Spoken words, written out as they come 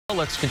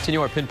Let's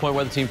continue our Pinpoint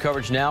Weather Team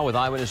coverage now with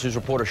Eyewitness News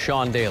reporter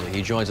Sean Daly.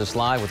 He joins us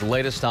live with the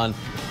latest on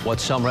what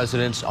some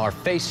residents are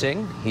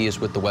facing. He is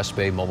with the West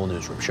Bay Mobile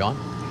Newsroom. Sean?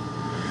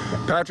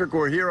 Patrick,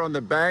 we're here on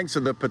the banks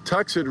of the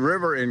Patuxent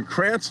River in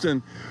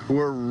Cranston.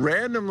 We're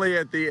randomly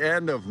at the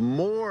end of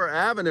Moore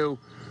Avenue,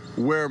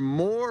 where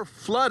more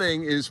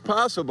flooding is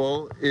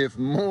possible if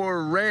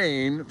more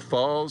rain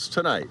falls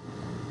tonight.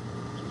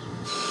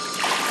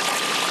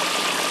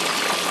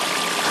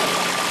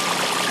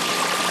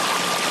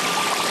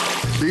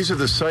 These are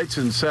the sights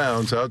and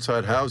sounds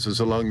outside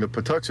houses along the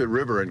Patuxent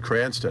River in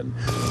Cranston.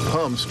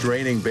 Pumps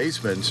draining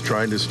basements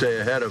trying to stay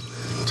ahead of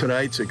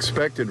tonight's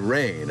expected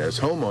rain as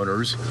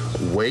homeowners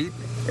wait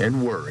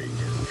and worry.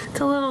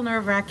 It's a little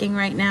nerve-wracking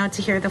right now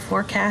to hear the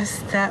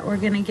forecast that we're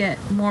going to get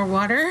more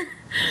water.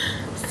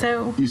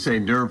 So You say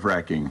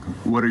nerve-wracking.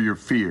 What are your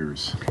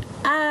fears?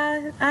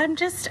 I'm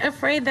just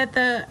afraid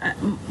that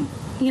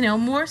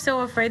more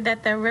so afraid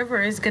that the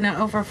river is going to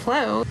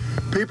overflow.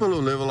 People who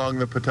live along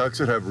the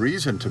Patuxent have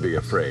reason to be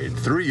afraid.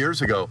 3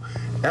 years ago,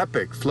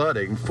 epic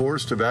flooding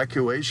forced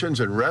evacuations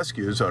and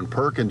rescues on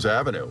Perkins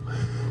Avenue.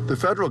 The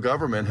federal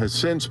government has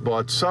since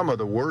bought some of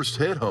the worst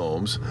hit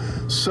homes,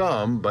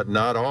 some but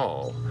not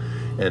all.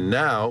 And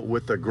now,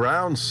 with the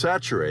ground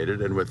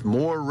saturated and with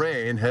more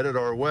rain headed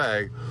our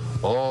way,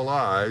 all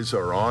eyes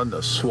are on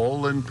the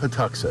swollen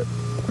Patuxent.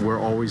 We're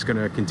always going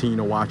to continue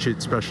to watch it,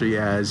 especially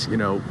as,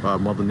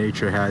 Mother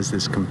Nature has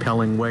this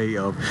compelling way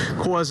of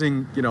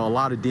causing, a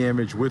lot of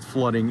damage with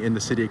flooding in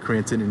the city of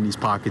Cranston in these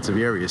pockets of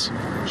areas.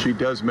 She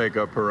does make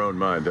up her own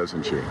mind,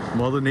 doesn't she?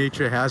 Mother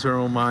Nature has her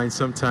own mind.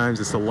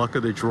 Sometimes it's the luck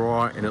of the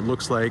draw, and it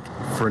looks like,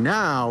 for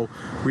now,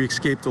 we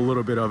escaped a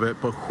little bit of it,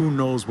 but who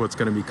knows what's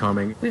going to be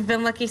coming. We've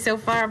been lucky so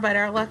far, but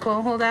our luck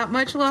won't hold out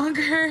much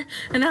longer,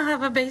 and I'll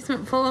have a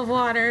basement full of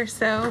water,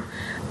 so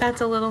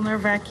that's a little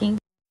nerve-wracking.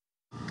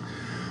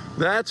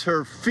 That's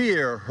her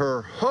fear.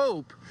 Her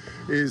hope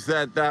is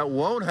that that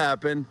won't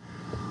happen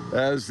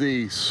as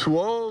the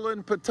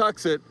swollen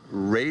Patuxent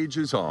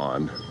rages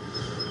on.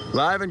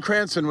 Live in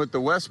Cranston with the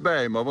West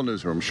Bay Mobile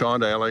Newsroom, Sean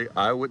Daly,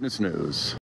 Eyewitness News.